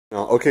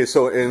Okay,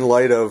 so in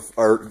light of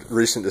our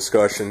recent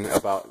discussion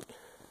about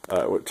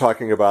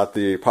talking about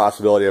the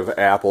possibility of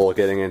Apple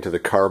getting into the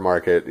car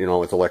market, you know,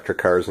 with electric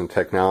cars and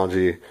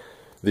technology,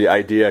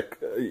 the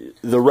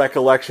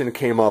recollection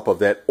came up of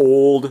that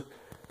old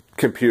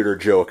computer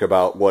joke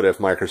about what if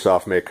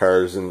Microsoft made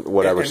cars and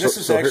whatever. And this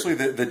is actually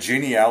the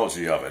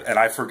genealogy of it, and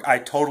I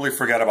totally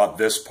forgot about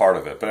this part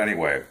of it. But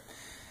anyway,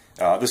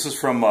 this is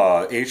from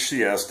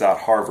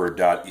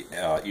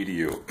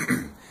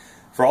hcs.harvard.edu.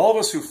 For all of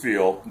us who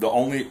feel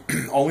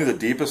only the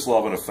deepest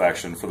love and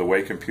affection for the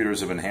way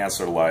computers have enhanced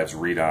our lives,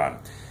 read on.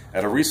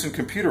 At a recent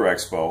computer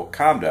expo,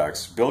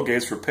 Comdex, Bill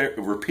Gates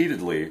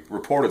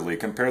reportedly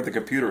compared the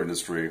computer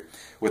industry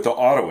with the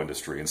auto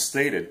industry and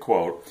stated,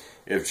 quote,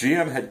 "If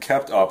GM had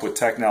kept up with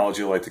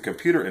technology like the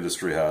computer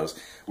industry has,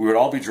 we would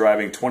all be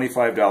driving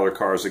 $25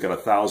 cars that got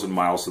 1,000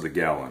 miles to the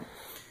gallon."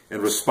 In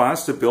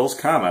response to Bill's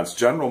comments,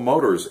 General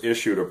Motors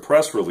issued a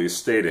press release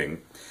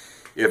stating,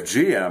 "If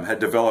GM had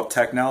developed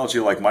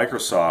technology like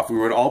Microsoft, we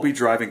would all be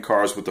driving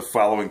cars with the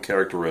following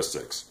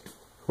characteristics."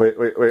 Wait,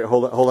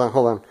 hold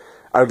on.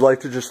 I'd like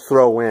to just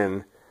throw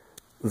in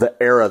the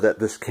era that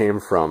this came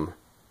from.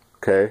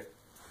 Okay?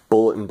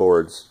 Bulletin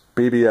boards,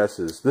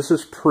 BBSs. This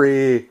is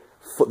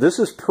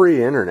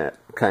pre-internet,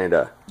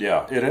 kinda.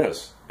 Yeah, it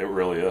is. It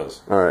really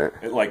is. All right.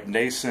 Like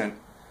nascent.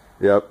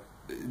 Yep.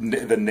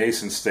 The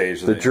nascent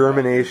stage. The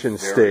germination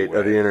state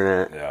of the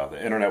internet. Yeah,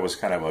 the internet was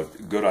kind of a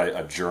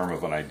germ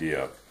of an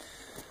idea.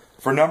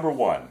 For number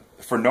one,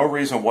 for no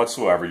reason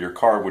whatsoever, your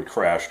car would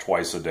crash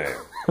twice a day.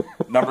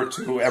 Number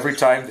two, every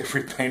time they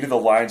repainted the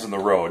lines on the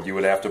road, you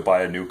would have to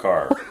buy a new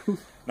car.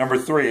 Number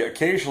three,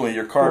 occasionally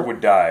your car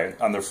would die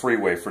on the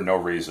freeway for no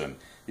reason.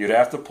 You'd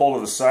have to pull to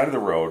the side of the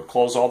road,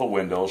 close all the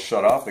windows,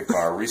 shut off the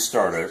car,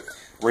 restart it,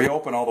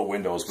 reopen all the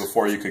windows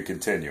before you could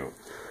continue.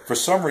 For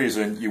some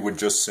reason, you would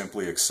just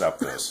simply accept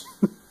this.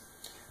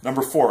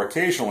 Number four,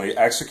 occasionally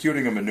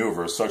executing a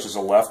maneuver, such as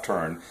a left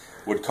turn,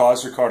 would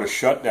cause your car to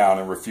shut down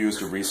and refuse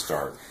to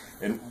restart,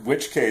 in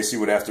which case you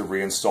would have to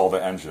reinstall the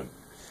engine.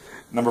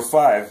 Number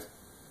five,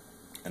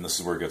 and this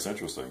is where it gets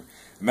interesting,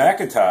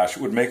 Macintosh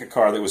would make a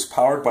car that was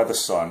powered by the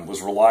sun,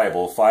 was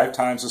reliable, 5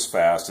 times as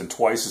fast, and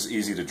twice as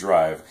easy to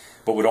drive,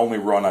 but would only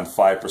run on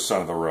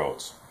 5% of the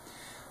roads.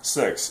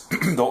 6.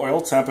 The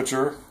oil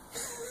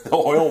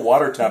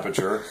water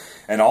temperature,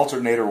 and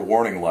alternator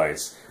warning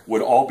lights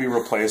would all be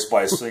replaced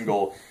by a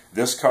single,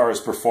 "This car has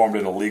performed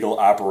an illegal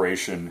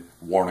operation"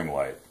 warning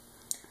light.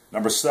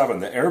 Number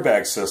 7, the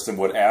airbag system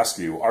would ask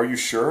you, "Are you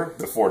sure?"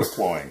 before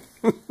deploying.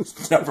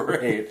 Number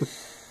 8,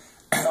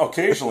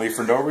 occasionally,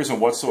 for no reason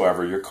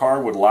whatsoever, your car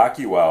would lock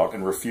you out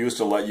and refuse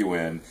to let you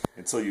in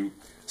until you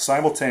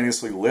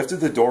simultaneously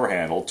lifted the door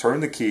handle,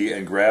 turned the key,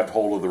 and grabbed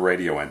hold of the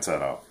radio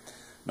antenna.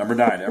 Number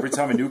 9, every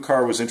time a new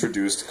car was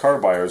introduced, car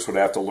buyers would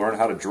have to learn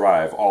how to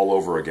drive all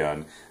over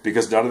again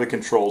because none of the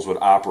controls would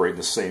operate in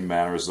the same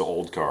manner as the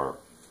old car.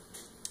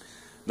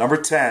 Number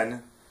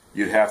 10,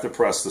 you'd have to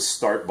press the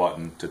start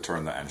button to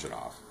turn the engine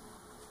off.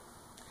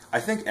 I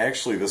think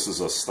actually this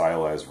is a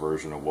stylized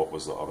version of what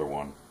was the other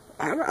one.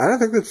 I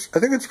think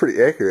it's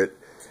pretty accurate.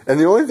 And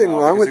the only thing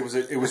wrong with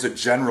it was a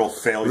general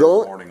failure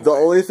warning. The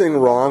only thing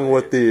wrong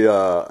with the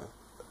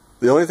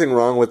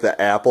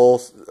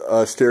Apple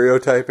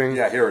stereotyping.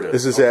 Yeah, here it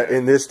is. Is that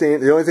in this day,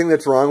 the only thing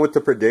that's wrong with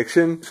the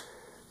prediction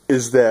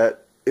is that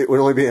it would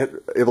only be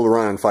able to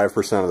run on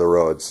 5% of the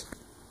roads.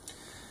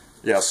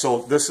 Yeah,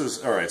 so this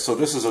is all right. So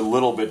this is a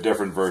little bit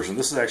different version.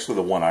 This is actually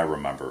the one I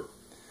remember.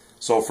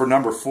 So for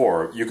number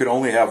 4, you could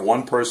only have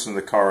one person in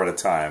the car at a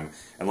time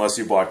unless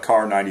you bought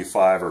Car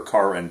 95 or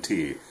Car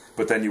NT,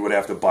 but then you would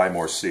have to buy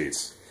more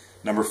seats.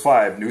 Number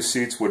 5, new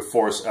seats would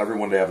force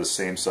everyone to have the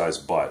same size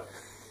butt.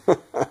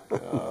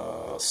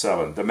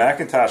 7, the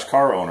Macintosh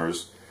car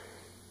owners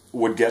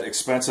would get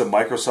expensive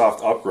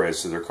Microsoft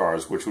upgrades to their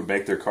cars, which would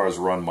make their cars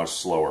run much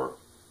slower.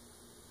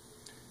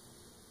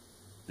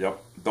 Yep.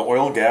 The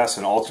oil, gas,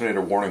 and alternator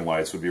warning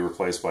lights would be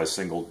replaced by a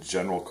single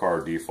general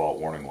car default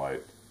warning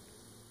light.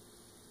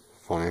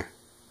 Funny.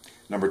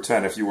 Number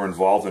 10, if you were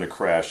involved in a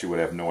crash, you would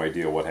have no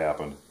idea what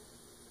happened.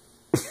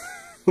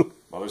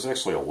 Well, there's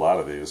actually a lot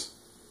of these.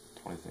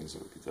 20 things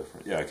that would be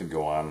different. Yeah, I can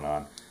go on and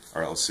on.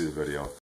 All right, let's see the video.